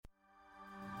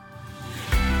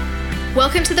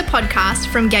Welcome to the podcast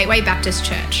from Gateway Baptist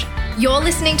Church. You're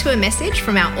listening to a message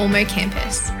from our Ormeau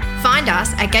campus. Find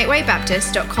us at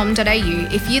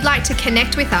gatewaybaptist.com.au if you'd like to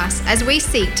connect with us as we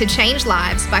seek to change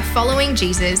lives by following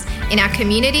Jesus in our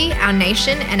community, our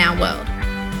nation, and our world.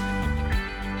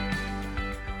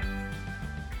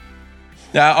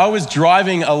 Now, I was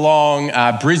driving along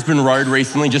Brisbane Road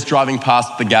recently, just driving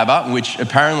past the Gabba, which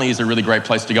apparently is a really great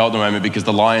place to go at the moment because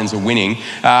the Lions are winning.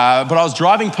 But I was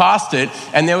driving past it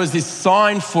and there was this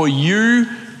sign for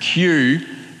UQ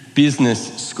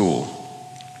Business School.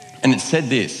 And it said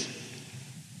this: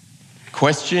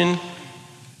 question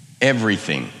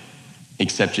everything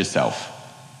except yourself.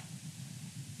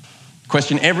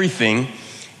 Question everything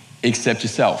except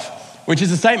yourself. Which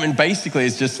is a statement basically,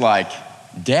 it's just like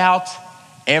doubt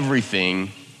everything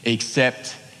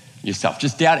except yourself.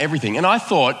 Just doubt everything. And I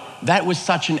thought that was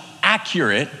such an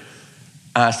accurate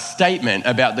statement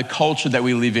about the culture that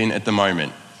we live in at the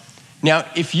moment. Now,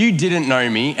 if you didn't know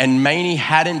me and Maney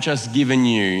hadn't just given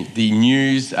you the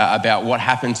news about what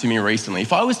happened to me recently,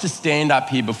 if I was to stand up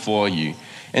here before you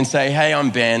and say, hey,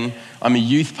 I'm Ben, I'm a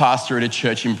youth pastor at a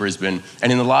church in Brisbane,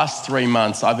 and in the last 3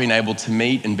 months, I've been able to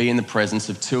meet and be in the presence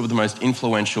of two of the most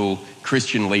influential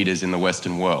Christian leaders in the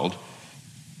Western world,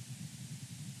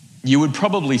 you would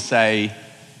probably say,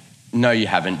 no, you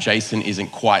haven't. Jason isn't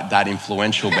quite that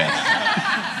influential, Ben.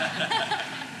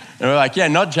 And we're like, yeah,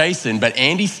 not Jason, but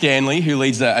Andy Stanley, who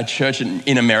leads a church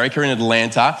in America, in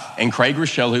Atlanta, and Craig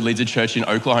Rochelle, who leads a church in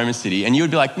Oklahoma City. And you would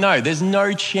be like, no, there's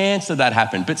no chance that that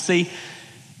happened. But see,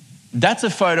 that's a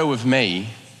photo of me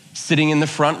sitting in the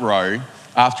front row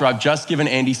after I've just given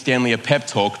Andy Stanley a pep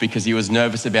talk because he was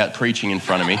nervous about preaching in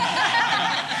front of me.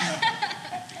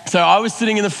 So I was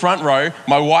sitting in the front row,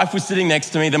 my wife was sitting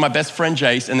next to me, then my best friend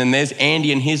Jace, and then there's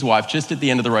Andy and his wife just at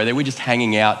the end of the row. They were just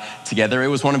hanging out together. It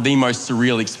was one of the most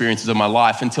surreal experiences of my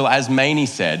life until, as Maney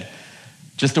said,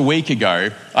 just a week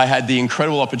ago, I had the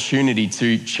incredible opportunity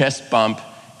to chest bump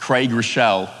Craig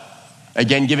Rochelle,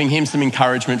 again, giving him some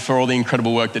encouragement for all the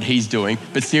incredible work that he's doing.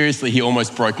 But seriously, he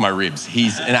almost broke my ribs.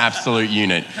 He's an absolute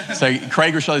unit. So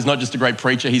Craig Rochelle is not just a great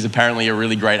preacher, he's apparently a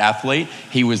really great athlete.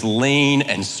 He was lean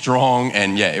and strong,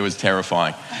 and yeah, it was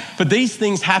terrifying. But these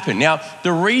things happen. Now,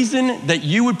 the reason that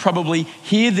you would probably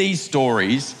hear these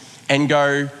stories and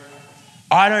go,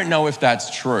 I don't know if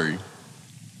that's true,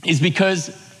 is because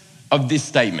of this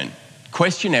statement: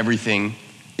 question everything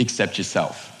except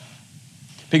yourself.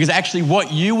 Because actually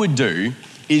what you would do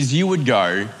is you would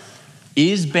go,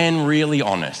 is Ben really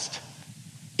honest?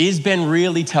 Is Ben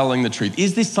really telling the truth?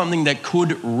 Is this something that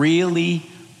could really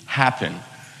happen?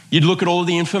 You'd look at all of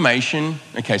the information.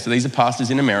 Okay, so these are pastors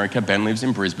in America. Ben lives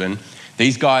in Brisbane.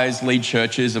 These guys lead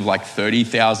churches of like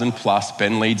 30,000 plus.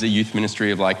 Ben leads a youth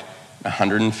ministry of like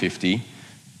 150.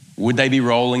 Would they be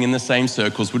rolling in the same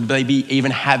circles? Would they be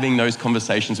even having those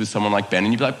conversations with someone like Ben?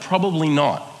 And you'd be like, probably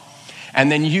not. And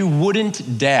then you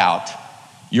wouldn't doubt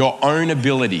your own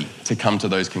ability to come to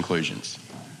those conclusions.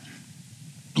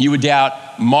 You would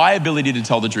doubt my ability to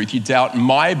tell the truth. You'd doubt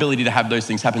my ability to have those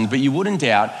things happen, but you wouldn't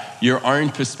doubt your own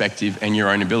perspective and your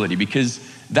own ability, because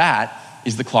that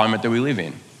is the climate that we live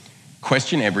in.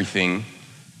 Question everything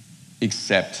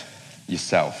except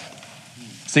yourself.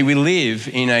 See, we live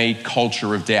in a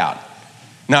culture of doubt.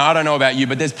 Now, I don't know about you,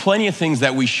 but there's plenty of things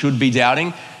that we should be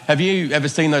doubting. Have you ever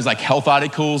seen those like health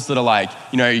articles that are like,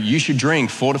 you should drink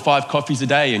 4 to 5 coffees a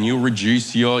day and you'll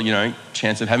reduce your,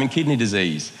 chance of having kidney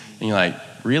disease? And you're like,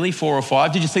 really, 4 or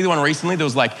 5? Did you see the one recently? There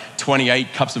was like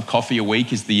 28 cups of coffee a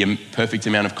week is the perfect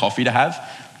amount of coffee to have.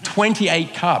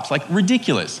 28 cups, like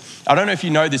ridiculous. I don't know if you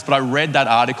know this, but I read that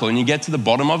article and you get to the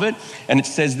bottom of it and it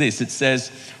says this. It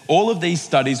says, all of these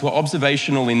studies were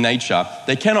observational in nature.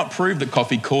 They cannot prove that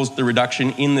coffee caused the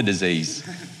reduction in the disease.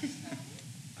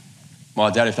 Well,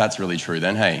 I doubt if that's really true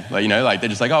then, hey. They're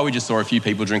just like, oh, we just saw a few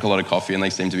people drink a lot of coffee and they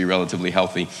seem to be relatively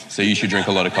healthy, so you should drink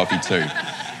a lot of coffee too.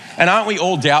 And aren't we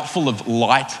all doubtful of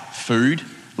light food?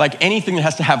 Like anything that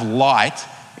has to have light,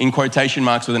 in quotation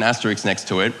marks with an asterisk next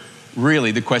to it,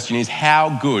 really the question is,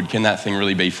 how good can that thing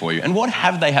really be for you? And what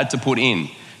have they had to put in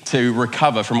to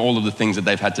recover from all of the things that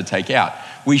they've had to take out?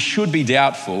 We should be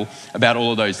doubtful about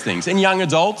all of those things. And young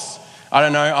adults, I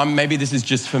don't know, maybe this is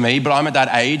just for me, but I'm at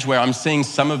that age where I'm seeing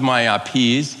some of my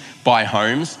peers buy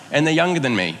homes and they're younger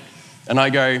than me. And I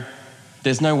go,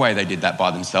 there's no way they did that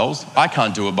by themselves. I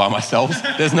can't do it by myself.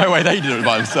 There's no way they did it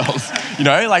by themselves.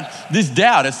 This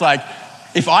doubt, it's like,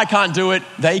 if I can't do it,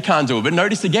 they can't do it. But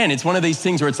notice again, it's one of these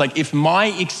things where it's like, if my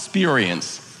experience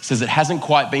says it hasn't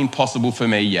quite been possible for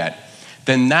me yet,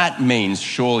 then that means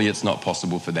surely it's not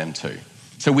possible for them too.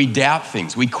 So we doubt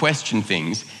things, we question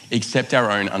things, except our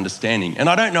own understanding. And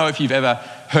I don't know if you've ever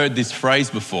heard this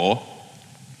phrase before,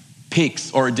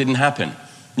 pics or it didn't happen.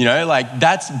 You know, like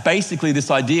that's basically this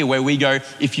idea where we go,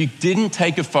 if you didn't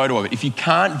take a photo of it, if you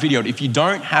can't video it, if you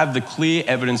don't have the clear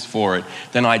evidence for it,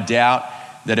 then I doubt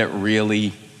that it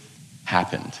really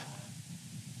happened.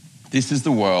 This is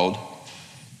the world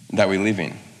that we live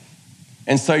in.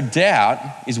 And so doubt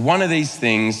is one of these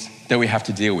things that we have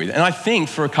to deal with. And I think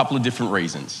for a couple of different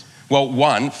reasons. Well,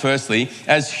 one, firstly,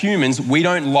 as humans, we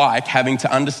don't like having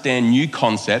to understand new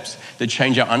concepts that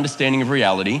change our understanding of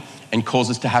reality and cause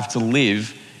us to have to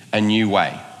live a new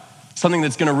way. Something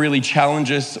that's going to really challenge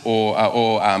us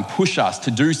or push us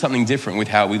to do something different with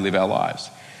how we live our lives.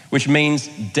 Which means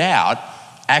doubt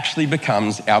actually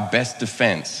becomes our best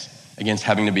defense against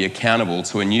having to be accountable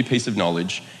to a new piece of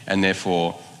knowledge and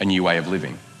therefore a new way of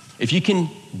living. If you can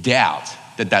doubt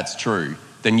that that's true,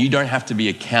 then you don't have to be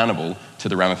accountable to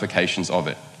the ramifications of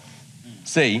it.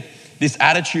 See, this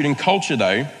attitude and culture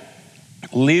though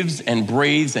lives and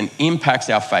breathes and impacts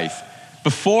our faith.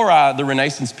 Before the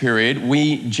Renaissance period,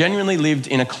 we genuinely lived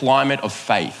in a climate of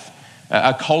faith,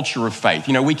 a culture of faith.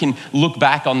 You know, we can look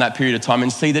back on that period of time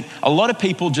and see that a lot of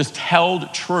people just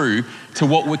held true to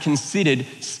what were considered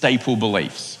staple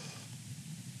beliefs.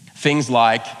 Things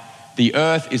like the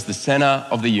earth is the center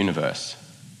of the universe.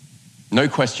 No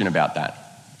question about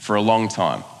that for a long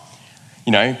time.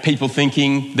 You know, people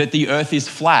thinking that the earth is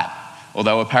flat,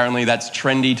 although apparently that's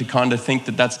trendy to kind of think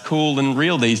that that's cool and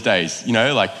real these days. You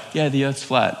know, like, yeah, the earth's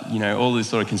flat, you know, all this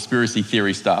sort of conspiracy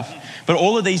theory stuff. But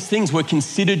all of these things were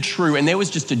considered true, and there was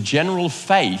just a general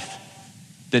faith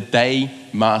that they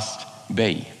must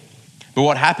be. But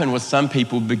what happened was some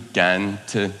people began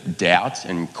to doubt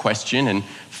and question and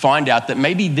find out that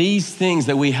maybe these things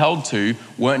that we held to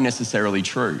weren't necessarily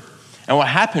true. And what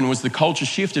happened was the culture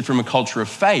shifted from a culture of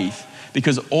faith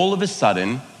because all of a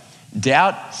sudden,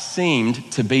 doubt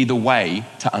seemed to be the way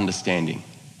to understanding.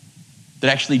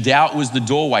 That actually doubt was the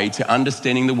doorway to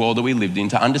understanding the world that we lived in,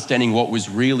 to understanding what was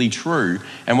really true.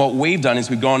 And what we've done is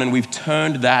we've gone and we've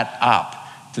turned that up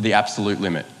to the absolute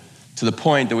limit, to the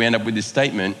point that we end up with this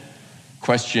statement,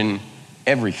 question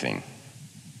everything.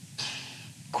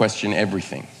 Question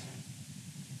everything.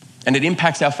 And it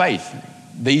impacts our faith.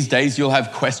 These days, you'll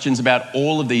have questions about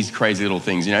all of these crazy little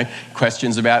things, you know,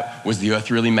 questions about, was the earth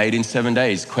really made in 7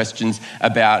 days? Questions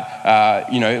about,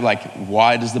 like,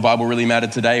 why does the Bible really matter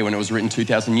today when it was written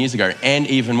 2,000 years ago? And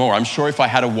even more. I'm sure if I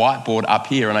had a whiteboard up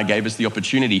here and I gave us the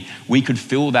opportunity, we could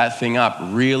fill that thing up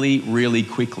really, really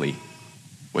quickly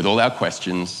with all our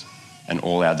questions and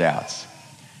all our doubts.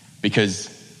 Because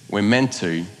we're meant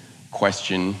to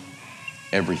question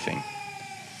everything.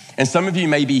 And some of you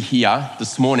may be here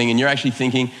this morning and you're actually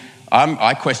thinking,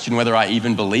 I question whether I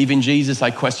even believe in Jesus.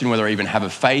 I question whether I even have a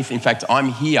faith. In fact, I'm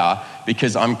here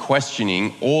because I'm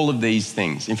questioning all of these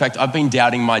things. In fact, I've been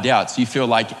doubting my doubts. You feel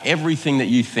like everything that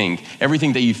you think,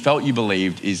 everything that you felt you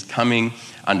believed is coming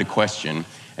under question.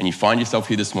 And you find yourself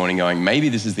here this morning going, maybe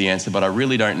this is the answer, but I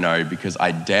really don't know because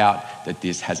I doubt that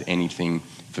this has anything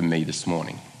for me this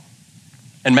morning.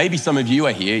 And maybe some of you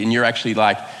are here and you're actually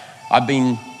like, I've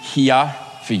been here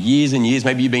for years and years.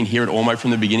 Maybe you've been here at Ormo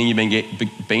from the beginning.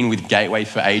 You've been with Gateway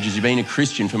for ages. You've been a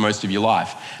Christian for most of your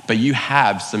life, but you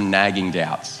have some nagging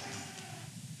doubts.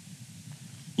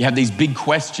 You have these big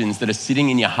questions that are sitting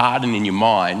in your heart and in your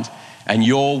mind, and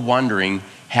you're wondering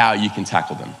how you can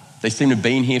tackle them. They seem to have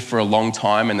been here for a long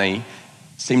time, and they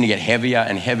seem to get heavier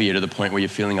and heavier to the point where you're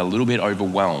feeling a little bit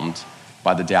overwhelmed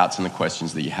by the doubts and the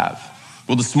questions that you have.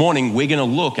 Well, this morning, we're going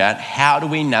to look at how do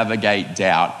we navigate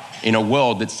doubt in a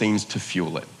world that seems to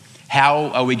fuel it. How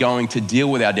are we going to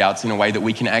deal with our doubts in a way that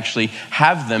we can actually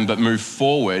have them but move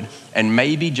forward and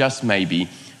maybe, just maybe,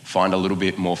 find a little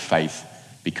bit more faith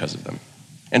because of them?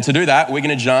 And to do that, we're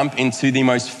going to jump into the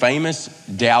most famous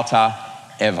doubter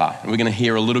ever. And we're going to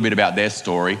hear a little bit about their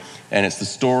story. And it's the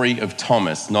story of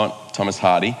Thomas, not Thomas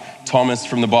Hardy. Thomas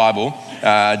from the Bible,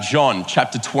 John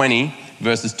chapter 20,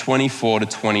 verses 24 to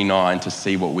 29 to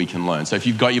see what we can learn. So if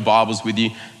you've got your Bibles with you,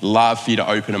 love for you to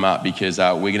open them up because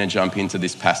we're going to jump into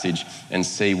this passage and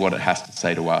see what it has to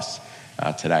say to us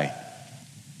today.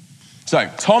 So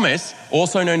Thomas,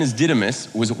 also known as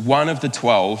Didymus, was one of the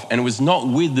 12 and was not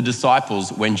with the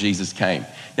disciples when Jesus came.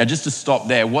 Now, just to stop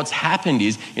there, what's happened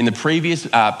is in the previous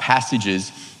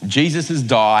passages, Jesus has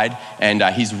died and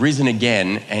he's risen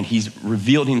again and he's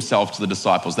revealed himself to the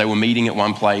disciples. They were meeting at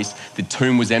one place, the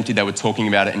tomb was empty, they were talking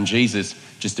about it, and Jesus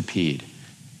just appeared.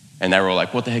 And they were all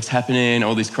like, what the heck's happening?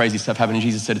 All this crazy stuff happened. And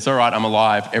Jesus said, it's all right, I'm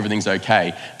alive, everything's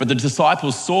okay. But the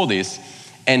disciples saw this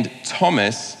and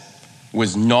Thomas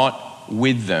was not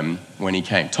with them when he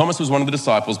came. Thomas was one of the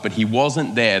disciples, but he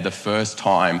wasn't there the first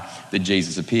time that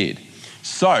Jesus appeared.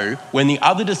 So when the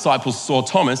other disciples saw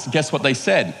Thomas, guess what they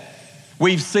said?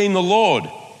 We've seen the Lord.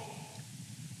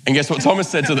 And guess what Thomas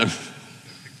said to them?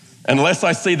 Unless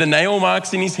I see the nail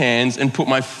marks in his hands and put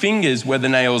my fingers where the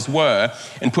nails were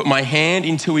and put my hand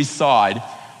into his side,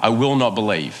 I will not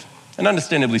believe. And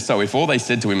understandably so, if all they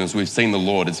said to him is, we've seen the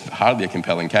Lord, it's hardly a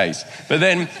compelling case. But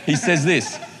then he says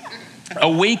this, a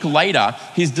week later,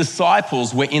 his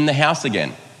disciples were in the house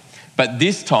again, but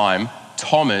this time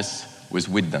Thomas was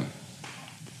with them.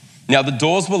 Now the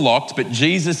doors were locked, but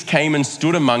Jesus came and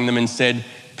stood among them and said,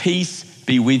 peace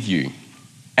be with you.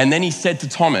 And then he said to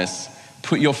Thomas,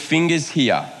 put your fingers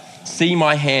here, see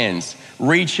my hands,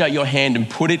 reach out your hand and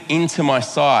put it into my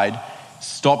side,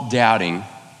 stop doubting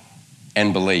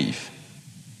and believe.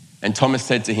 And Thomas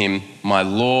said to him, my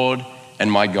Lord and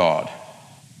my God.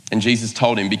 And Jesus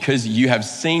told him, because you have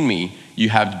seen me, you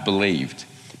have believed.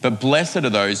 But blessed are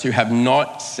those who have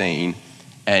not seen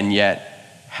and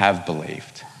yet have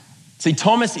believed. See,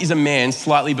 Thomas is a man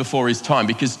slightly before his time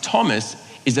because Thomas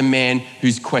is a man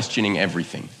who's questioning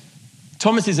everything.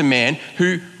 Thomas is a man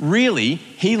who really,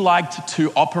 he liked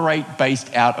to operate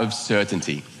based out of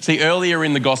certainty. See, earlier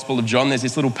in the Gospel of John, there's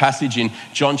this little passage in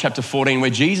John chapter 14 where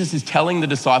Jesus is telling the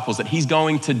disciples that he's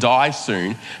going to die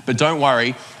soon, but don't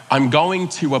worry, I'm going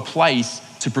to a place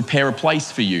to prepare a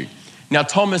place for you. Now,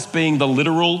 Thomas, being the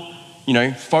literal,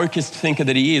 focused thinker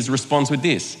that he is, responds with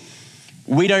this.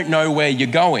 We don't know where you're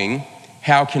going.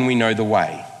 How can we know the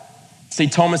way? See,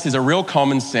 Thomas is a real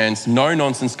common sense, no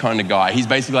nonsense kind of guy. He's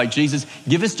basically like, Jesus,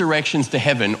 give us directions to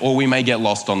heaven or we may get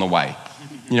lost on the way.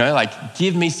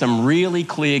 Give me some really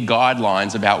clear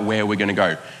guidelines about where we're going to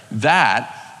go.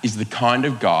 That is the kind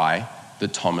of guy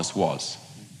that Thomas was.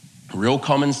 A real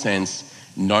common sense,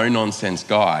 no nonsense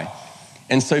guy.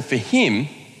 And so for him,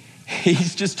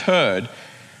 he's just heard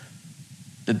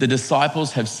that the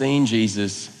disciples have seen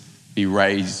Jesus be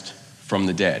raised from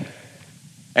the dead.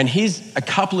 And here's a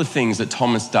couple of things that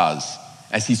Thomas does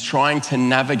as he's trying to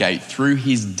navigate through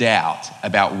his doubt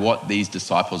about what these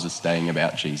disciples are saying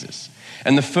about Jesus.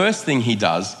 And the first thing he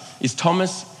does is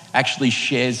Thomas actually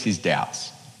shares his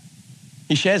doubts.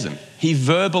 He shares them. He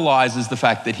verbalizes the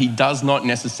fact that he does not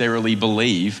necessarily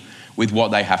believe with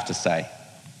what they have to say.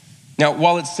 Now,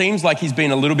 while it seems like he's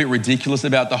been a little bit ridiculous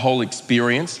about the whole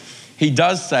experience, he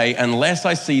does say, unless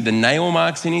I see the nail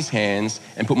marks in his hands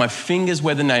and put my fingers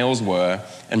where the nails were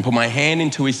and put my hand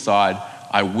into his side,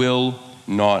 I will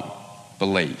not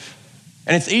believe.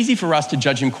 And it's easy for us to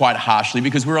judge him quite harshly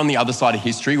because we're on the other side of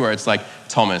history where it's like,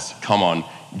 Thomas, come on,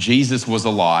 Jesus was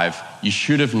alive. You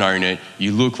should have known it.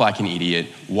 You look like an idiot.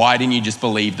 Why didn't you just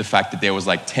believe the fact that there was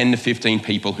 10 to 15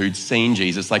 people who'd seen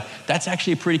Jesus? That's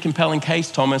actually a pretty compelling case,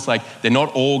 Thomas. They're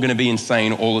not all going to be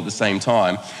insane all at the same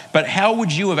time. But how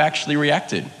would you have actually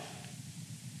reacted?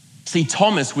 See,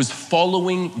 Thomas was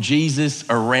following Jesus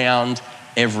around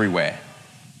everywhere.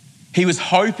 He was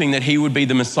hoping that he would be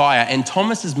the Messiah, and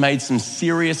Thomas has made some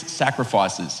serious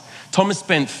sacrifices. Thomas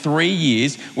spent 3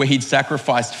 years where he'd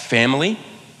sacrificed family,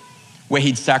 where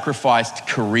he'd sacrificed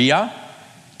career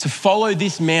to follow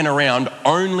this man around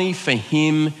only for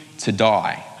him to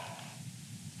die.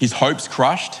 His hopes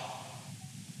crushed,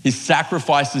 his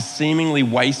sacrifices seemingly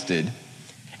wasted,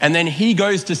 and then he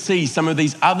goes to see some of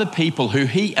these other people who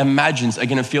he imagines are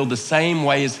going to feel the same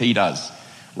way as he does,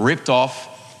 ripped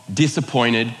off,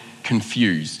 disappointed,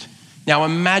 confused. Now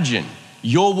imagine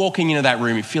you're walking into that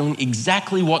room feeling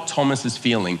exactly what Thomas is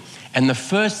feeling, and the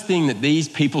first thing that these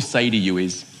people say to you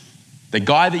is, the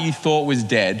guy that you thought was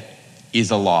dead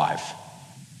is alive.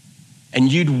 And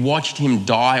you'd watched him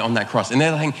die on that cross. And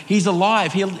they're like, he's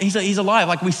alive, he's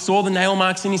alive. We saw the nail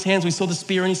marks in his hands, we saw the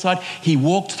spear in his side. He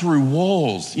walked through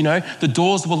walls, the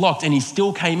doors were locked and he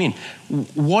still came in.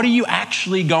 What are you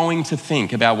actually going to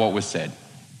think about what was said?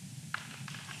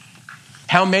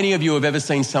 How many of you have ever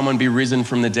seen someone be risen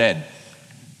from the dead?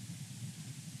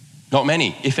 Not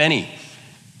many, if any.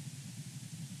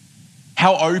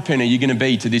 How open are you going to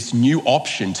be to this new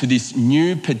option, to this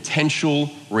new potential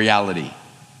reality?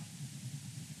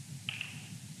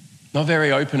 Not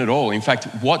very open at all. In fact,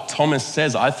 what Thomas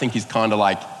says, I think, is kind of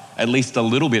at least a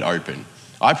little bit open.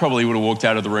 I probably would have walked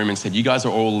out of the room and said, you guys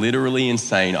are all literally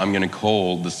insane. I'm going to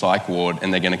call the psych ward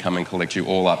and they're going to come and collect you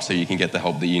all up so you can get the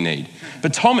help that you need.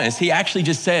 But Thomas, he actually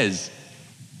just says,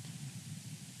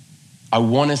 I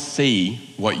want to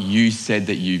see what you said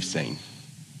that you've seen.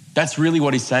 That's really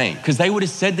what he's saying, because they would have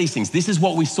said these things. This is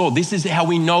what we saw. This is how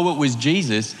we know it was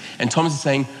Jesus. And Thomas is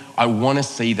saying, I want to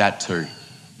see that too.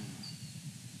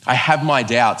 I have my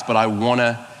doubts, but I want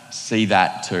to see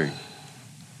that too.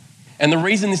 And the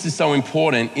reason this is so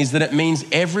important is that it means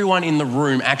everyone in the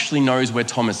room actually knows where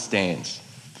Thomas stands.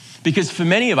 Because for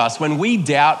many of us, when we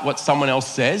doubt what someone else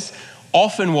says,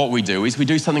 often what we do is we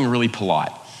do something really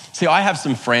polite. See, I have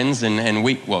some friends and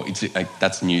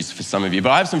that's news for some of you, but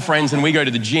I have some friends and we go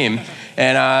to the gym,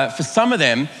 and for some of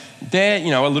them, they're,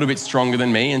 a little bit stronger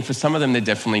than me, and for some of them, they're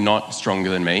definitely not stronger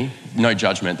than me. No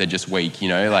judgment, they're just weak,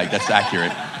 that's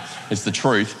accurate. It's the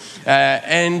truth.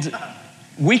 And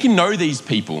we can know these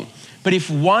people, but if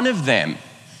one of them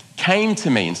came to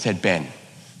me and said, Ben,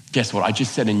 guess what? I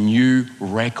just set a new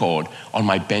record on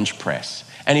my bench press.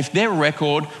 And if their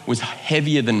record was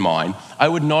heavier than mine, I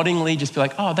would noddingly just be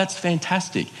like, oh, that's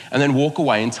fantastic. And then walk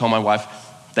away and tell my wife,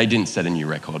 they didn't set a new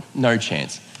record. No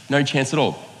chance. No chance at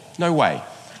all. No way.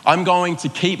 I'm going to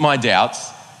keep my doubts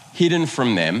hidden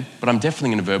from them, but I'm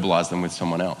definitely going to verbalize them with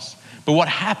someone else. But what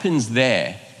happens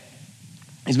there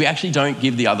is we actually don't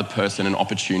give the other person an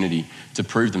opportunity to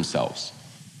prove themselves.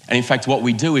 And in fact, what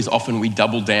we do is often we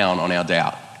double down on our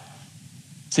doubt.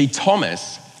 See,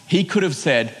 Thomas, he could have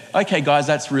said, okay, guys,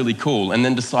 that's really cool, and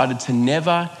then decided to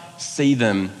never see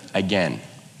them again.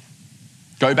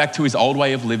 Go back to his old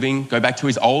way of living, go back to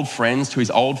his old friends, to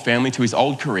his old family, to his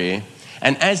old career.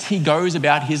 And as he goes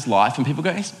about his life and people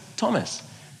go, hey, Thomas,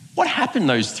 what happened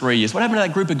those 3 years? What happened to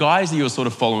that group of guys that you were sort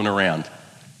of following around?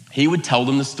 He would tell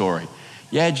them the story.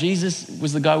 Yeah, Jesus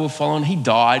was the guy we were following. He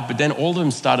died, but then all of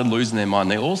them started losing their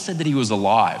mind. They all said that he was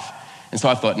alive. And so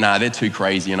I thought, nah, they're too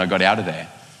crazy, and I got out of there.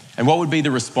 And what would be the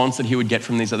response that he would get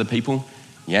from these other people?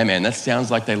 Yeah, man, that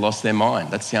sounds like they lost their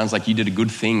mind. That sounds like you did a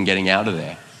good thing getting out of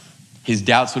there. His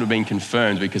doubts would have been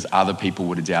confirmed because other people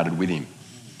would have doubted with him.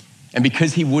 And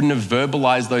because he wouldn't have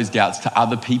verbalized those doubts to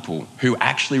other people who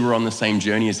actually were on the same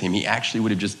journey as him, he actually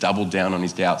would have just doubled down on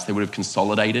his doubts. They would have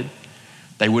consolidated.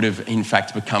 They would have, in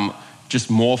fact, become just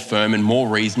more firm and more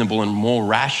reasonable and more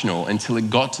rational until it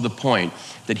got to the point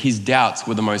that his doubts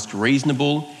were the most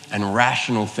reasonable and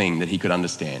rational thing that he could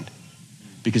understand,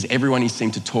 because everyone he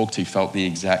seemed to talk to felt the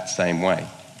exact same way.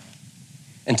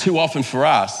 And too often for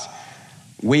us,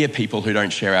 we are people who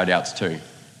don't share our doubts too.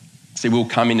 See, we'll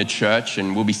come into church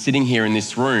and we'll be sitting here in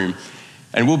this room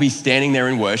and we'll be standing there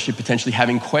in worship, potentially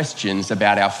having questions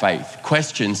about our faith,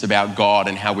 questions about God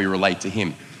and how we relate to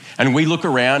him. And we look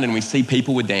around and we see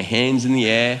people with their hands in the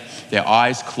air, their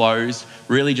eyes closed,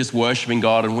 really just worshiping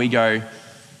God, and we go,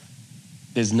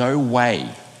 there's no way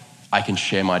I can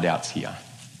share my doubts here,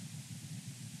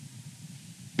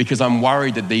 because I'm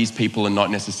worried that these people are not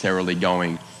necessarily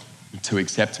going to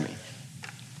accept me.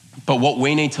 But what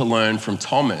we need to learn from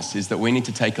Thomas is that we need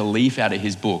to take a leaf out of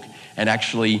his book and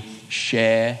actually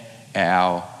share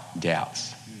our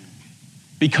doubts.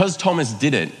 Because Thomas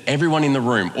did it, everyone in the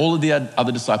room, all of the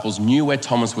other disciples knew where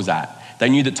Thomas was at. They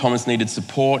knew that Thomas needed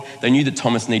support. They knew that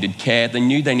Thomas needed care. They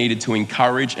knew they needed to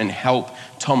encourage and help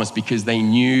Thomas because they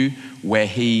knew where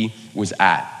he was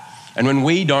at. And when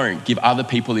we don't give other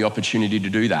people the opportunity to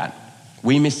do that,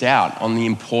 we miss out on the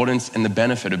importance and the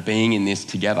benefit of being in this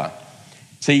together.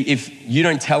 See, if you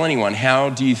don't tell anyone, how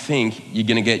do you think you're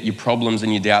going to get your problems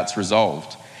and your doubts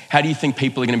resolved? How do you think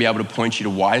people are going to be able to point you to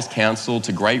wise counsel,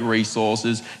 to great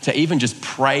resources, to even just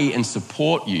pray and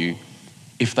support you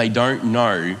if they don't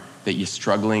know that you're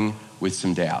struggling with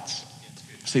some doubts?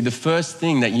 See, the first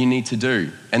thing that you need to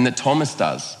do, and that Thomas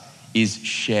does, is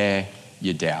share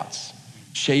your doubts.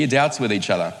 Share your doubts with each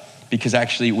other, because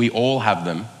actually we all have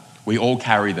them, we all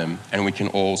carry them, and we can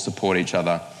all support each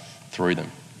other through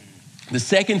them. The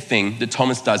second thing that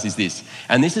Thomas does is this,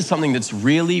 and this is something that's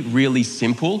really, really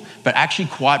simple, but actually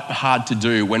quite hard to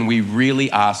do when we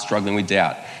really are struggling with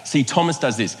doubt. See, Thomas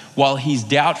does this. While he's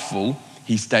doubtful,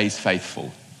 he stays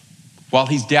faithful. While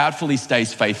he's doubtful, he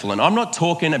stays faithful. And I'm not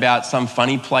talking about some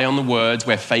funny play on the words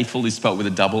where faithful is spelt with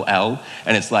a double L,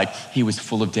 and it's like he was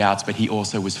full of doubts, but he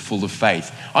also was full of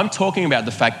faith. I'm talking about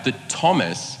the fact that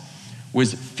Thomas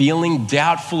was feeling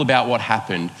doubtful about what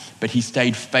happened, but he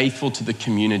stayed faithful to the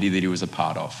community that he was a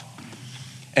part of.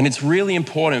 And it's really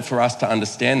important for us to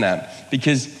understand that,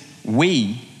 because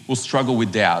we will struggle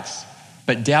with doubts,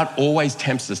 but doubt always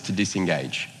tempts us to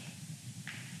disengage.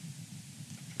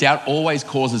 Doubt always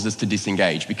causes us to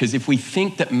disengage, because if we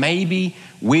think that maybe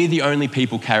we're the only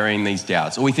people carrying these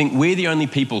doubts, or we think we're the only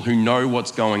people who know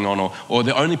what's going on, or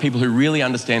the only people who really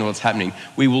understand what's happening,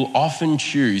 we will often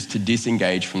choose to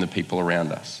disengage from the people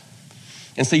around us.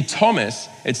 And see, Thomas,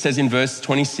 it says in verse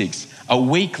 26, a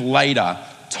week later,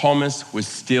 Thomas was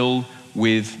still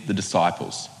with the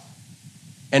disciples.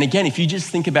 And again, if you just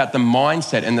think about the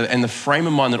mindset and the frame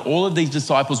of mind that all of these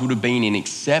disciples would have been in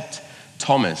except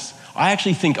Thomas, I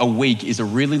actually think a week is a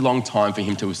really long time for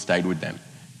him to have stayed with them.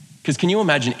 Because can you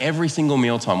imagine every single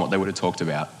mealtime what they would have talked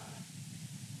about?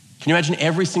 Can you imagine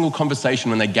every single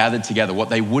conversation when they gathered together, what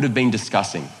they would have been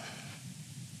discussing?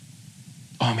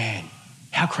 Oh man,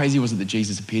 how crazy was it that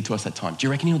Jesus appeared to us that time? Do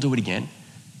you reckon he'll do it again?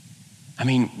 I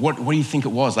mean, what do you think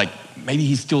it was? Like, maybe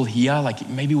he's still here. Like,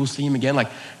 maybe we'll see him again. Like,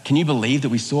 can you believe that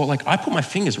we saw, like, I put my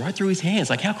fingers right through his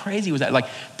hands. Like, how crazy was that? Like,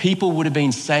 people would have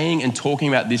been saying and talking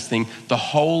about this thing the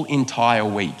whole entire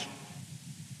week.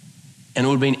 And it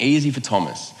would have been easy for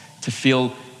Thomas to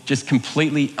feel just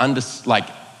completely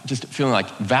just feeling like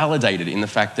validated in the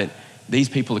fact that these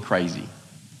people are crazy.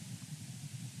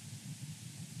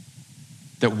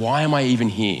 That why am I even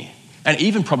here? And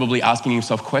even probably asking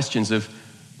himself questions of,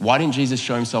 why didn't Jesus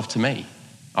show himself to me?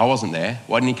 I wasn't there.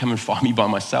 Why didn't he come and find me by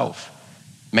myself?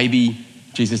 Maybe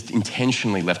Jesus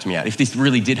intentionally left me out. If this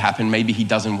really did happen, maybe he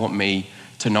doesn't want me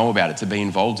to know about it, to be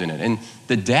involved in it. And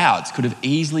the doubts could have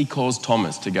easily caused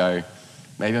Thomas to go,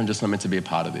 maybe I'm just not meant to be a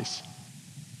part of this.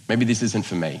 Maybe this isn't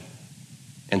for me,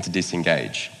 and to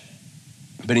disengage.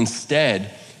 But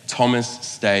instead, Thomas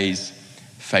stays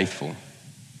faithful.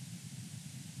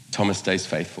 Thomas stays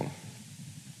faithful.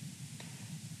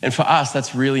 And for us,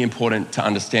 that's really important to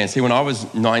understand. See, when I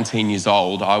was 19 years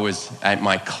old, I was at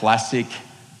my classic,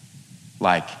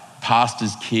 like,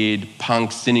 pastor's kid,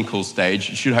 punk, cynical stage.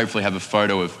 You should hopefully have a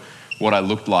photo of what I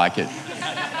looked like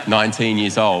at 19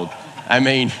 years old. I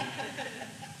mean,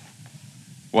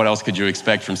 what else could you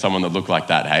expect from someone that looked like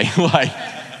that, hey? Like,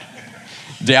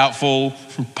 doubtful,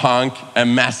 punk, a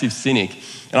massive cynic.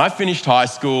 And I finished high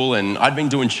school and I'd been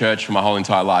doing church for my whole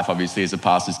entire life, obviously, as a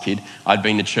pastor's kid. I'd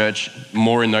been to church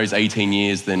more in those 18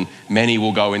 years than many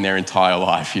will go in their entire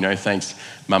life. You know, thanks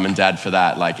mum and dad for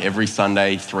that. Like every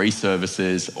Sunday, 3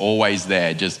 services, always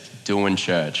there, just doing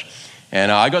church. And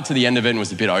I got to the end of it and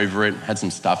was a bit over it, had some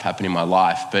stuff happen in my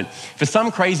life. But for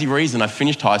some crazy reason, I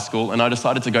finished high school and I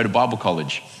decided to go to Bible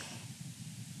college.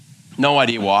 No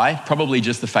idea why, probably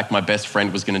just the fact my best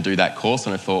friend was going to do that course,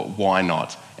 and I thought, why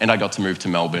not? And I got to move to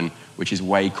Melbourne, which is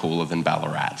way cooler than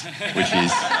Ballarat, which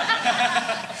is,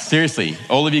 seriously,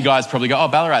 all of you guys probably go, oh,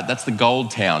 Ballarat, that's the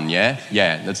gold town, yeah?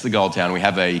 Yeah, that's the gold town. We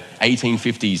have a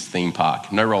 1850s theme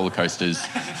park, no roller coasters,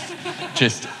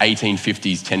 just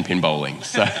 1850s 10-pin bowling,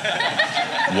 so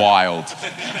wild.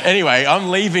 Anyway, I'm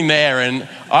leaving there and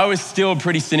I was still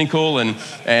pretty cynical and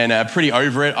pretty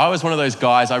over it. I was one of those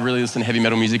guys, I really listen to heavy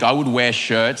metal music. I would wear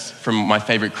shirts from my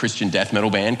favorite Christian death metal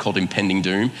band called Impending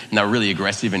Doom, and they were really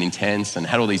aggressive and intense and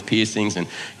had all these piercings and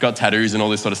got tattoos and all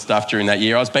this sort of stuff during that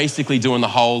year. I was basically doing the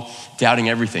whole doubting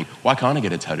everything. Why can't I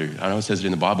get a tattoo? I know it says it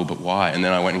in the Bible, but why? And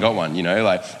then I went and got one, you know,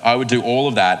 like I would do all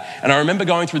of that. And I remember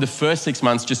going through the first 6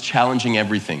 months just challenging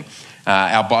everything.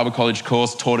 Our Bible college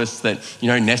course taught us that, you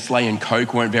know, Nestle and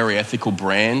Coke weren't very ethical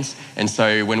brands. And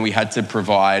so when we had to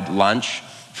provide lunch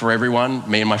for everyone,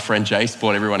 me and my friend Jace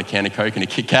bought everyone a can of Coke and a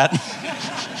Kit Kat.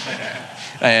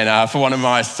 And for one of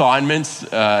my assignments,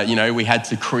 you know, we had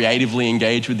to creatively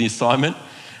engage with the assignment.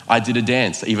 I did a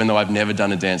dance, even though I've never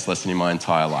done a dance lesson in my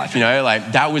entire life. You know,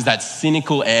 like that was that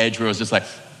cynical edge where it was just like,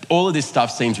 all of this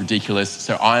stuff seems ridiculous,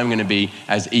 so I'm going to be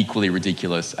as equally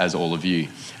ridiculous as all of you.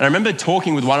 And I remember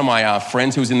talking with one of my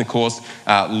friends who was in the course,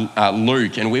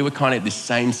 Luke, and we were kind of at this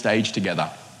same stage together,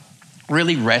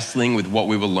 really wrestling with what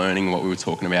we were learning, what we were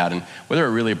talking about, and whether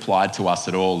it really applied to us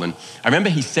at all. And I remember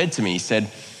he said to me, he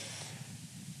said,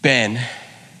 Ben,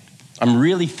 I'm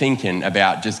really thinking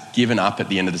about just giving up at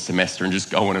the end of the semester and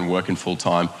just going and working full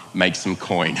time, make some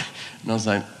coin. And I was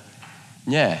like,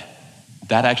 yeah.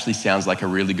 That actually sounds like a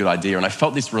really good idea. And I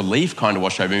felt this relief kind of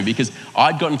wash over me because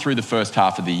I'd gotten through the first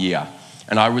half of the year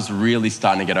and I was really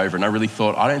starting to get over it. And I really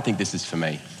thought, I don't think this is for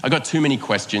me. I got too many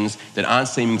questions that aren't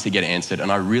seeming to get answered.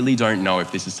 And I really don't know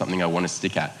if this is something I want to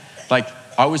stick at. Like,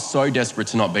 I was so desperate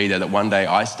to not be there that one day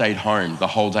I stayed home the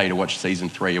whole day to watch season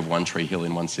 3 of One Tree Hill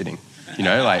in one sitting. You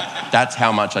know, like that's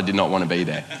how much I did not want to be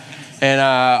there. And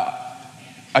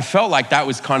I felt like that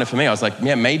was kind of for me. I was like,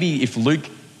 yeah, maybe if Luke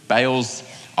bails,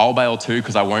 I'll bail too,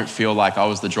 because I won't feel like I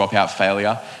was the dropout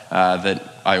failure that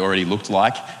I already looked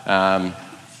like.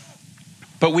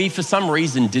 But we, for some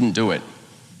reason, didn't do it.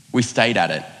 We stayed at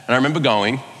it. And I remember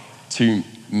going to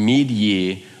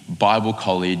mid-year Bible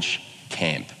college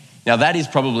camp. Now, that is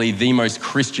probably the most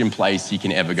Christian place you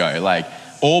can ever go. Like,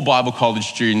 all Bible college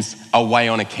students are away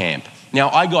on a camp. Now,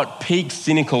 I got peak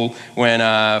cynical when,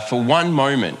 for one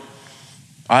moment,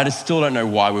 I still don't know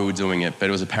why we were doing it, but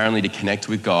it was apparently to connect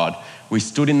with God. We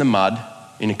stood in the mud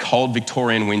in a cold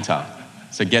Victorian winter.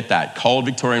 So get that, cold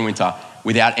Victorian winter,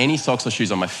 without any socks or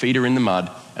shoes on. My feet are in the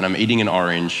mud and I'm eating an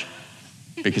orange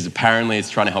because apparently it's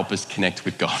trying to help us connect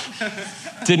with God.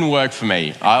 Didn't work for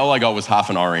me. All I got was half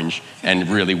an orange and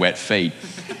really wet feet.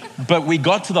 But we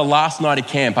got to the last night of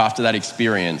camp after that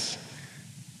experience.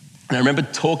 And I remember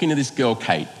talking to this girl,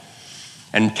 Kate.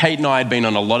 And Kate and I had been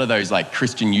on a lot of those like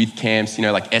Christian youth camps, you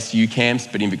know, like SU camps,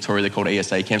 but in Victoria they're called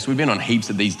ESA camps. We've been on heaps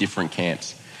of these different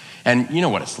camps. And you know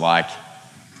what it's like.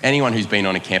 anyone who's been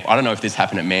on a camp, I don't know if this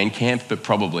happened at Man Camp, but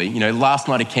probably, last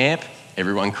night at camp,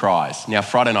 everyone cries. Now,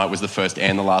 Friday night was the first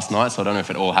and the last night, so I don't know if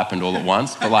it all happened all at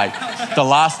once, but the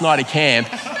last night of camp,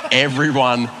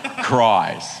 everyone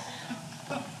cries.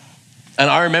 And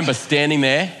I remember standing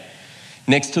there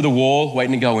next to the wall,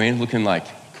 waiting to go in, looking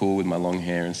cool with my long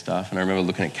hair and stuff. And I remember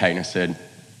looking at Kate and I said,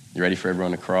 "You ready for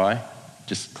everyone to cry?"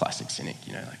 Just classic cynic,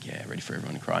 yeah, ready for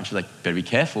everyone to cry. And she's like, "Better be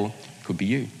careful, could be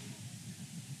you."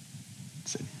 I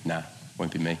said, "Nah,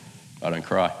 won't be me. I don't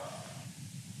cry.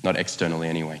 Not externally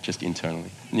anyway, just internally.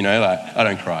 I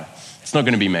don't cry. It's not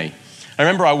gonna be me." I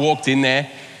remember I walked in there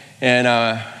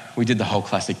and we did the whole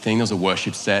classic thing. There was a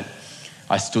worship set.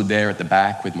 I stood there at the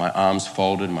back with my arms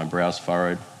folded and my brows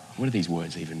furrowed. What do these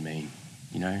words even mean?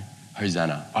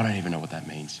 Hosanna. I don't even know what that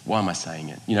means. Why am I saying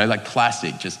it?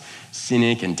 Classic, just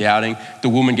cynic and doubting. The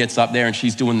woman gets up there and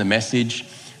she's doing the message.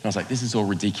 And I was like, this is all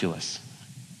ridiculous.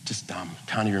 Just dumb.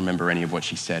 Can't even remember any of what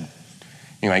she said.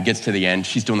 Anyway, it gets to the end.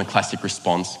 She's doing the classic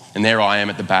response. And there I am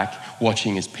at the back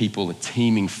watching as people are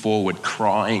teeming forward,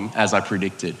 crying as I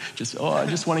predicted. I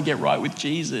just want to get right with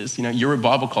Jesus. You're at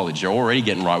Bible college. You're already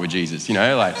getting right with Jesus. What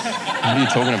are you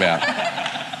talking about?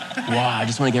 Wow, I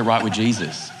just want to get right with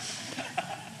Jesus.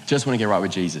 Just want to get right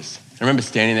with Jesus. I remember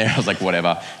standing there, I was like,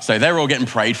 whatever. So they were all getting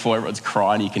prayed for, everyone's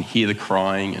crying, you can hear the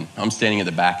crying, and I'm standing at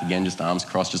the back again, just arms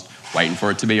crossed, just waiting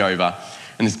for it to be over.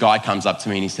 And this guy comes up to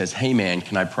me and he says, "Hey man,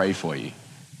 can I pray for you?"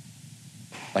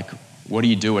 What do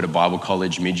you do at a Bible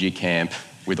college mid-year camp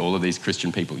with all of these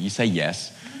Christian people? You say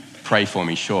yes, pray for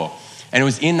me, sure. And it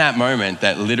was in that moment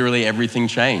that literally everything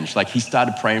changed. He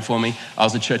started praying for me. I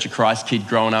was a Church of Christ kid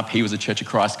growing up. He was a Church of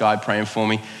Christ guy praying for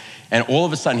me. And all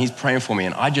of a sudden he's praying for me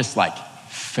and I just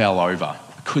fell over.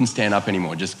 I couldn't stand up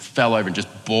anymore, just fell over and just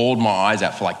bawled my eyes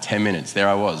out for 10 minutes. There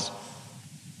I was,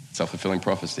 self-fulfilling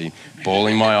prophecy,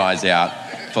 bawling my eyes out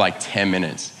for 10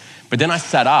 minutes. But then I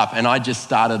sat up and I just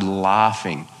started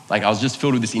laughing. I was just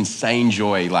filled with this insane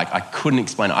joy. I couldn't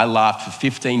explain it. I laughed for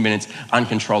 15 minutes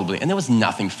uncontrollably. And there was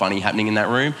nothing funny happening in that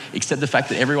room except the fact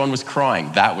that everyone was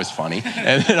crying. That was funny.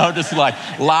 And then I was just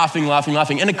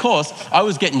laughing. And of course, I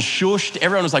was getting shushed.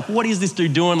 Everyone was like, what is this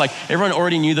dude doing? Everyone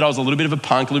already knew that I was a little bit of a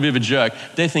punk, a little bit of a jerk.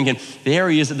 They're thinking, there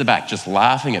he is at the back, just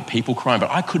laughing at people crying.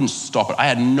 But I couldn't stop it. I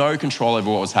had no control over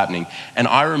what was happening. And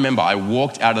I remember I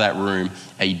walked out of that room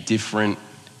a different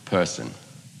person.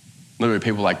 Literally,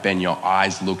 people like, "Ben, your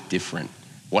eyes look different.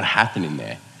 What happened in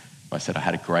there?" I said, "I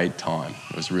had a great time.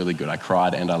 It was really good. I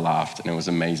cried and I laughed and it was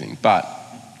amazing." But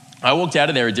I walked out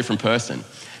of there a different person.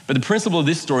 But the principle of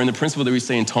this story and the principle that we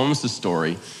see in Thomas's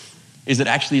story is that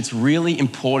actually it's really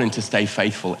important to stay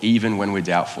faithful even when we're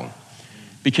doubtful.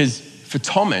 Because for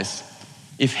Thomas,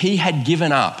 if he had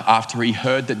given up after he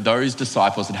heard that those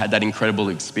disciples had had that incredible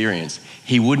experience,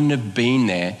 he wouldn't have been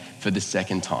there for the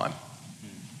second time.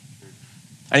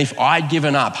 And if I'd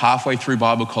given up halfway through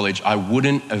Bible college, I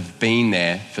wouldn't have been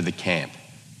there for the camp.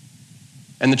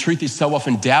 And the truth is, so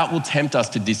often doubt will tempt us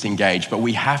to disengage, but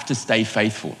we have to stay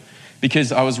faithful.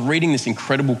 Because I was reading this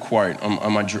incredible quote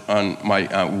on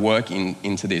my work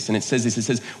into this, and it says this, it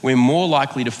says, "We're more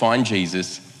likely to find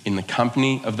Jesus in the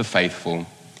company of the faithful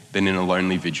than in a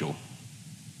lonely vigil."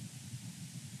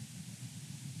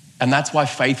 And that's why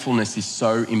faithfulness is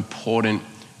so important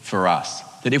for us.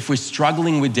 That if we're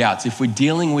struggling with doubts, if we're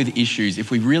dealing with issues, if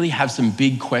we really have some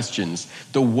big questions,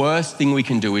 the worst thing we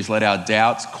can do is let our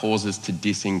doubts cause us to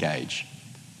disengage.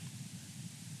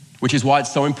 Which is why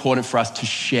it's so important for us to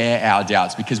share our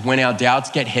doubts, because when our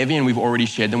doubts get heavy and we've already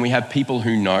shared them, we have people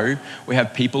who know, we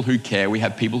have people who care, we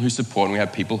have people who support, and we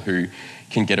have people who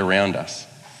can get around us.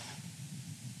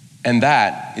 And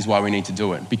that is why we need to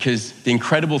do it, because the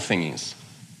incredible thing is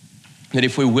that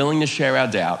if we're willing to share our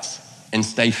doubts and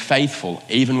stay faithful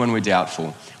even when we're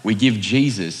doubtful, we give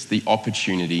Jesus the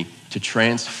opportunity to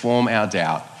transform our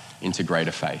doubt into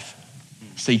greater faith.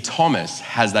 See, Thomas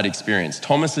has that experience.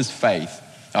 Thomas's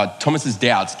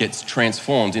doubts gets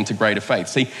transformed into greater faith.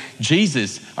 See,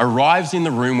 Jesus arrives in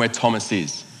the room where Thomas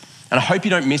is. And I hope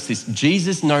you don't miss this.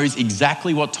 Jesus knows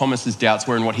exactly what Thomas's doubts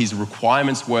were and what his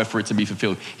requirements were for it to be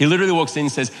fulfilled. He literally walks in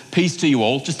and says, "Peace to you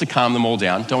all," just to calm them all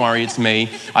down. "Don't worry, it's me.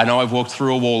 I know I've walked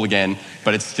through a wall again,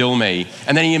 but it's still me."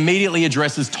 And then he immediately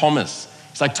addresses Thomas.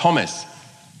 He's like, "Thomas,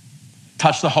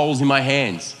 touch the holes in my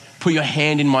hands. Put your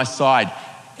hand in my side."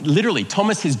 Literally,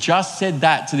 Thomas has just said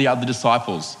that to the other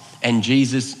disciples, and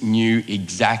Jesus knew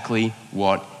exactly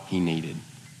what he needed.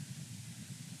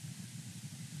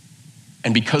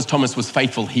 And because Thomas was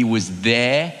faithful, he was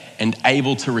there and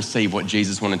able to receive what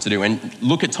Jesus wanted to do. And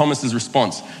look at Thomas's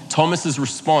response. Thomas's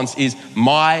response is,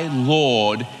 "My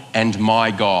Lord and my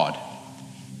God."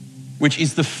 which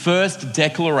is the first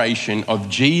declaration of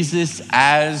Jesus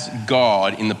as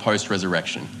God in the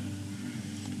post-resurrection.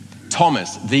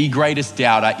 Thomas, the greatest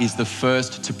doubter, is the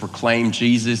first to proclaim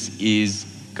Jesus is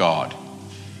God.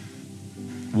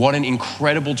 What an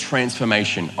incredible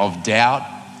transformation of doubt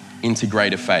into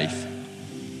greater faith.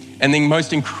 And the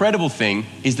most incredible thing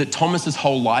is that Thomas's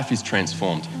whole life is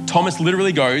transformed. Thomas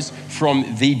literally goes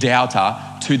from the doubter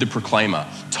to the proclaimer.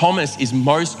 Thomas is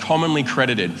most commonly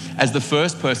credited as the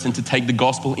first person to take the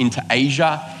gospel into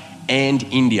Asia and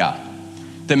India.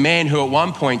 The man who at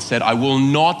one point said, "I will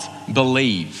not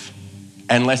believe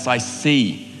unless I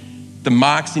see the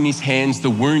marks in his hands, the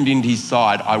wound in his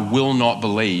side, I will not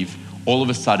believe." All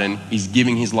of a sudden, he's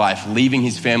giving his life, leaving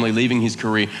his family, leaving his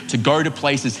career, to go to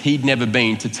places he'd never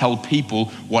been, to tell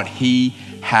people what he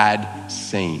had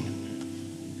seen.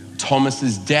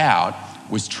 Thomas's doubt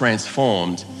was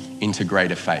transformed into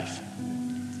greater faith.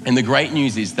 And the great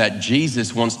news is that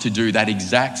Jesus wants to do that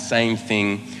exact same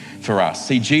thing for us.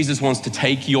 See, Jesus wants to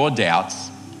take your doubts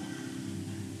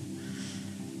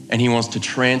and he wants to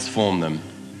transform them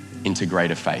into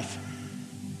greater faith.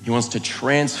 He wants to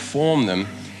transform them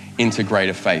into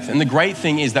greater faith. And the great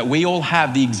thing is that we all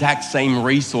have the exact same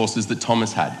resources that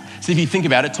Thomas had. So if you think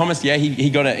about it, Thomas, he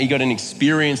got an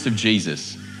experience of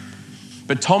Jesus.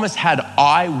 But Thomas had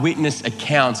eyewitness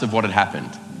accounts of what had happened.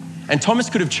 And Thomas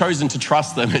could have chosen to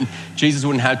trust them, and Jesus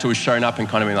wouldn't have to have shown up and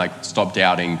kind of been like, "Stop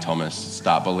doubting, Thomas,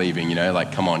 start believing,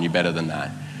 like, come on, you're better than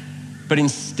that." But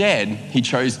instead, he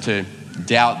chose to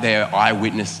doubt their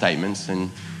eyewitness statements and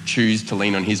choose to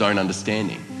lean on his own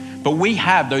understanding. But we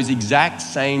have those exact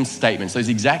same statements, those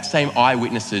exact same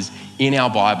eyewitnesses in our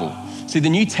Bible. See, the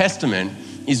New Testament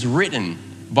is written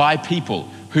by people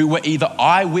who were either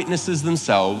eyewitnesses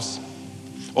themselves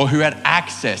or who had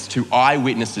access to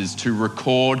eyewitnesses to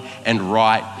record and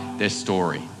write their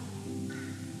story.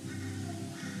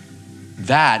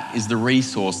 That is the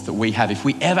resource that we have. If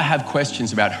we ever have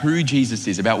questions about who Jesus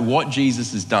is, about what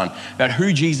Jesus has done, about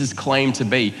who Jesus claimed to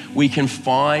be, we can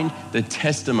find the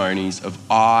testimonies of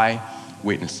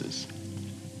eyewitnesses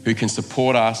who can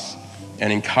support us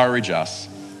and encourage us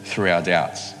through our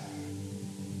doubts.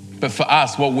 But for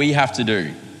us, what we have to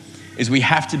do is we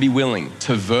have to be willing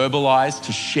to verbalize,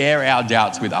 to share our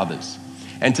doubts with others,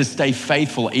 and to stay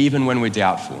faithful even when we're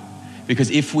doubtful.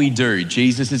 Because if we do,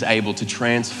 Jesus is able to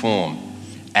transform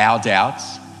our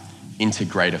doubts into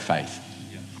greater faith.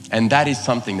 And that is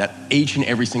something that each and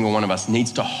every single one of us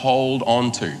needs to hold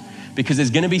on to, because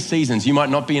there's going to be seasons, you might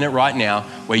not be in it right now,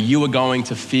 where you are going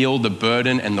to feel the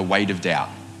burden and the weight of doubt.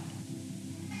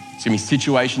 It's going to be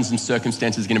situations and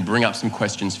circumstances going to bring up some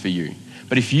questions for you.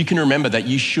 But if you can remember that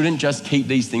you shouldn't just keep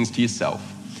these things to yourself,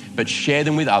 but share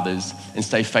them with others and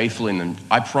stay faithful in them,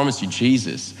 I promise you,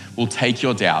 Jesus will take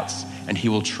your doubts and he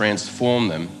will transform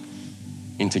them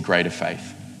into greater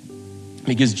faith.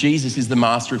 Because Jesus is the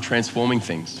master of transforming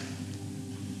things.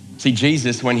 See,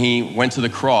 Jesus, when he went to the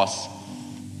cross,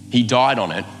 he died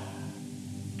on it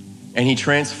and he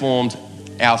transformed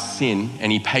our sin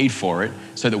and he paid for it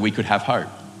so that we could have hope.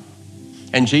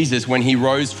 And Jesus, when he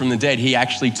rose from the dead, he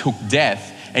actually took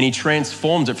death and he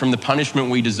transformed it from the punishment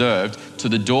we deserved to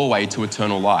the doorway to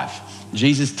eternal life.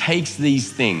 Jesus takes these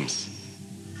things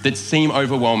that seem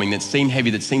overwhelming, that seem heavy,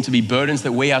 that seem to be burdens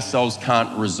that we ourselves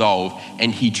can't resolve,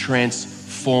 and he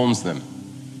transforms them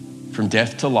from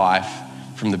death to life,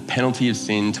 from the penalty of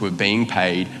sin to it being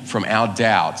paid, from our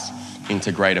doubts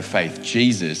into greater faith.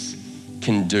 Jesus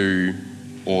can do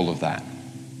all of that.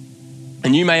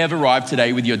 And you may have arrived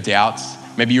today with your doubts.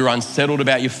 Maybe you're unsettled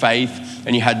about your faith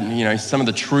and you had, some of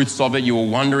the truths of it. You were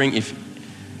wondering if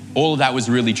all of that was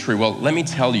really true. Well, let me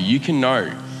tell you, you can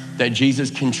know that Jesus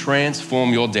can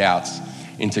transform your doubts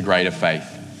into greater faith.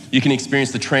 You can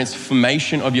experience the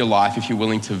transformation of your life if you're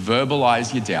willing to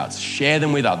verbalize your doubts, share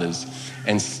them with others,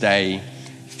 and stay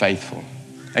faithful.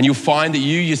 And you'll find that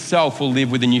you yourself will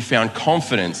live with a newfound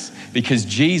confidence because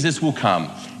Jesus will come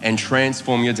and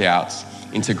transform your doubts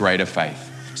into greater faith.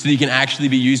 So that you can actually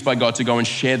be used by God to go and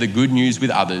share the good news with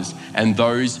others and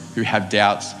those who have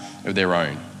doubts of their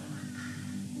own.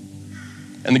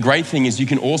 And the great thing is you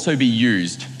can also be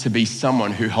used to be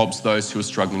someone who helps those who are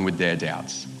struggling with their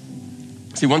doubts.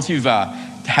 See, once you've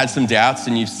had some doubts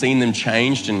and you've seen them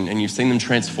changed and you've seen them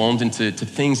transformed into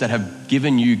things that have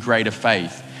given you greater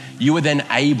faith, you are then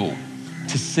able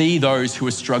to see those who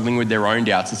are struggling with their own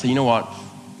doubts and say, you know what,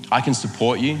 I can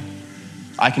support you,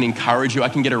 I can encourage you, I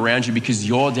can get around you because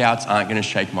your doubts aren't going to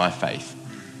shake my faith.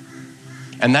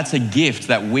 And that's a gift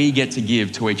that we get to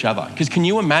give to each other. Because can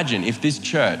you imagine if this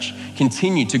church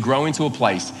continued to grow into a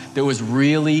place that was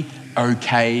really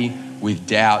okay with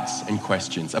doubts and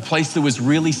questions. A place that was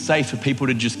really safe for people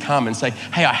to just come and say,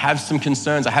 hey, I have some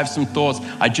concerns, I have some thoughts,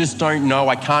 I just don't know,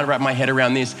 I can't wrap my head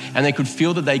around this. And they could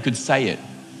feel that they could say it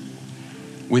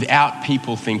without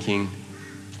people thinking,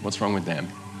 what's wrong with them?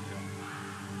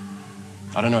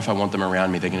 I don't know if I want them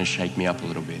around me, they're gonna shake me up a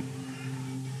little bit.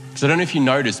 Because I don't know if you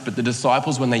noticed, but the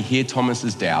disciples, when they hear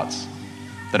Thomas's doubts,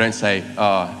 they don't say,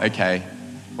 oh, okay,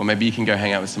 well maybe you can go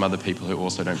hang out with some other people who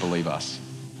also don't believe us.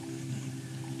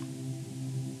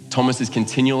 Thomas is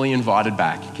continually invited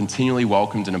back, continually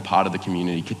welcomed and a part of the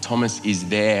community. Thomas is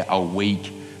there a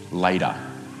week later.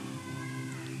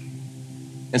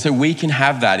 And so we can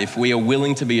have that if we are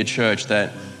willing to be a church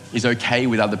that is okay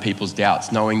with other people's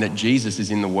doubts, knowing that Jesus is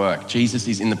in the work. Jesus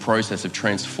is in the process of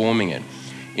transforming it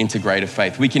into greater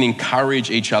faith. We can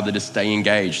encourage each other to stay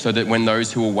engaged so that when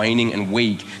those who are waning and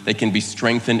weak, they can be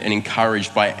strengthened and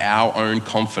encouraged by our own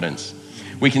confidence.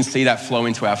 We can see that flow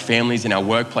into our families, in our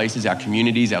workplaces, our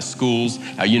communities, our schools,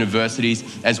 our universities,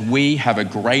 as we have a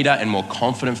greater and more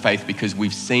confident faith because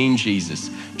we've seen Jesus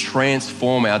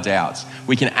transform our doubts.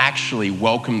 We can actually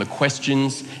welcome the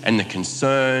questions and the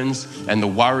concerns and the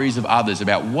worries of others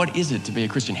about what is it to be a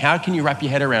Christian? How can you wrap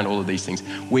your head around all of these things?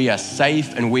 We are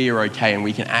safe and we are okay, and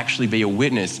we can actually be a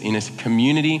witness in a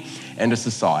community and a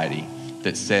society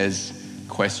that says,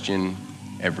 question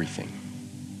everything.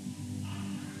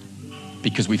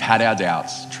 Because we've had our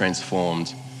doubts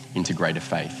transformed into greater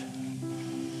faith.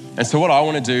 And so what I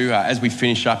want to do as we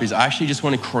finish up is I actually just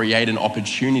want to create an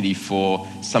opportunity for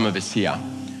some of us here.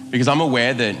 Because I'm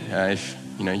aware that if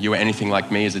you were anything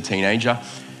like me as a teenager,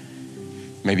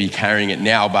 maybe you're carrying it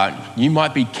now, but you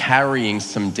might be carrying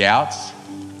some doubts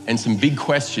and some big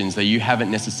questions that you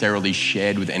haven't necessarily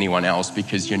shared with anyone else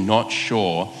because you're not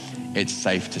sure it's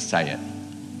safe to say it.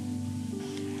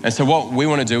 And so what we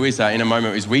want to do is in a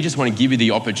moment is we just want to give you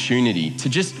the opportunity to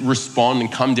just respond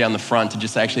and come down the front to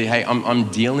just say, actually, hey, I'm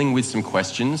dealing with some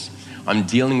questions, I'm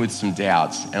dealing with some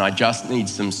doubts, and I just need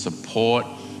some support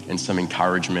and some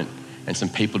encouragement and some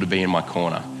people to be in my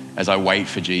corner as I wait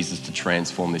for Jesus to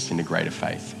transform this into greater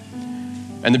faith.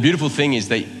 And the beautiful thing is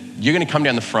that you're going to come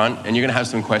down the front and you're going to have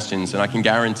some questions, and I can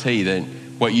guarantee that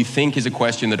what you think is a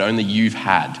question that only you've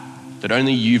had, that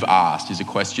only you've asked, is a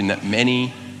question that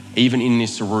many, even in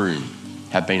this room,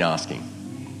 have been asking,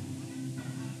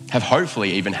 have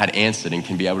hopefully even had answered and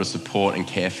can be able to support and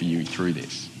care for you through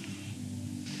this.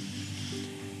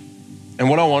 And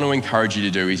what I want to encourage you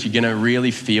to do is you're going to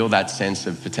really feel that sense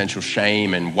of potential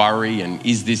shame and worry and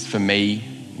is this for me?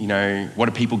 What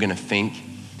are people going to think?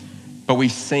 But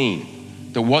we've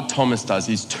seen that what Thomas does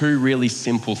is two really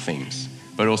simple things,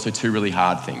 but also two really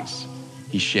hard things.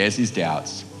 He shares his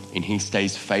doubts and he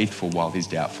stays faithful while he's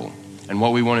doubtful. And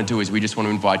what we want to do is we just want to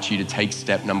invite you to take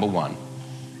step number one,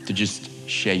 to just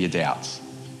share your doubts,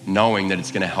 knowing that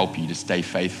it's going to help you to stay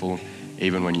faithful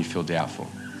even when you feel doubtful.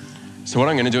 So what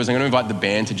I'm going to do is I'm going to invite the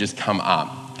band to just come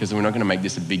up, because we're not going to make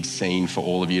this a big scene for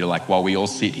all of you to while we all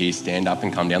sit here, stand up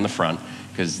and come down the front,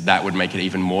 because that would make it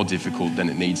even more difficult than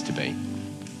it needs to be.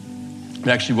 But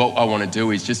actually what I want to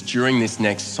do is just during this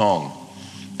next song,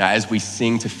 as we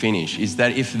sing to finish, is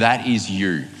that if that is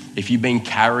you, if you've been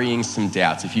carrying some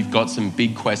doubts, if you've got some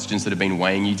big questions that have been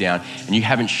weighing you down and you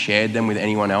haven't shared them with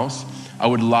anyone else, I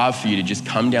would love for you to just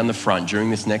come down the front during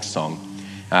this next song.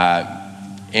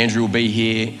 Andrew will be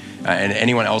here and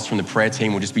anyone else from the prayer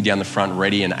team will just be down the front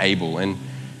ready and able. And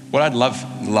what I'd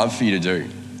love for you to do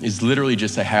is literally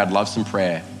just say, hey, I'd love some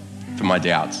prayer for my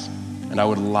doubts. And I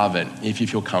would love it if you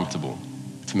feel comfortable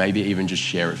to maybe even just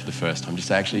share it for the first time. Just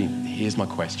say, actually, here's my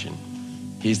question.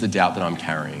 Here's the doubt that I'm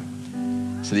carrying.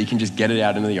 So that you can just get it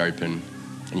out into the open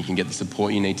and you can get the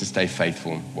support you need to stay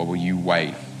faithful while you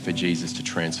wait for Jesus to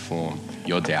transform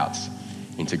your doubts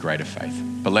into greater faith.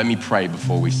 But let me pray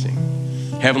before we sing.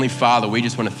 Heavenly Father, we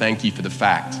just want to thank you for the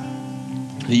fact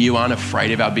that you aren't afraid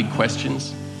of our big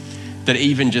questions, that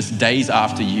even just days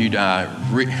after you'd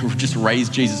just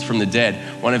raised Jesus from the dead,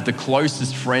 one of the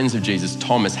closest friends of Jesus,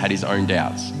 Thomas, had his own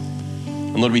doubts.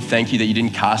 And Lord, we thank you that you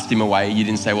didn't cast him away. You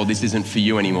didn't say, well, this isn't for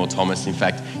you anymore, Thomas. In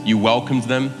fact, you welcomed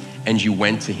them and you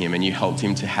went to him and you helped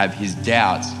him to have his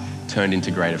doubts turned into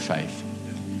greater faith.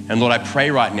 And Lord, I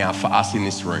pray right now for us in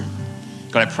this room.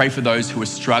 God, I pray for those who are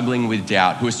struggling with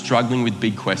doubt, who are struggling with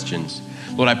big questions.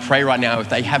 Lord, I pray right now if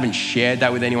they haven't shared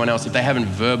that with anyone else, if they haven't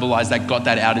verbalized that, got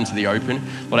that out into the open,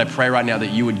 Lord, I pray right now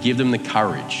that you would give them the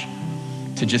courage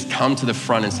to just come to the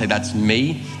front and say, that's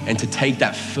me, and to take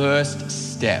that first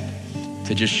step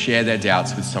to just share their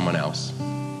doubts with someone else.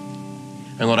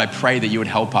 And Lord, I pray that you would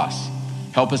help us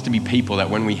to be people that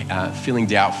when we are feeling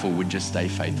doubtful would just stay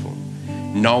faithful,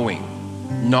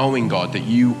 knowing God that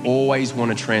you always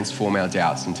want to transform our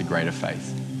doubts into greater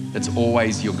faith. That's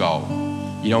always your goal.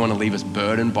 You don't want to leave us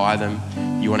burdened by them.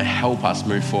 You want to help us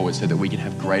move forward so that we can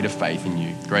have greater faith in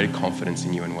you, greater confidence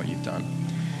in you and what you've done.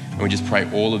 And we just pray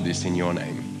all of this in your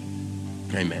name.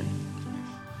 Amen.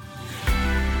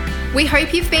 We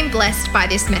hope you've been blessed by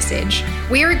this message.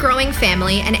 We are a growing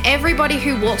family and everybody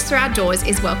who walks through our doors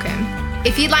is welcome.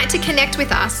 If you'd like to connect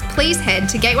with us, please head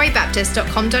to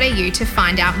gatewaybaptist.com.au to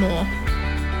find out more.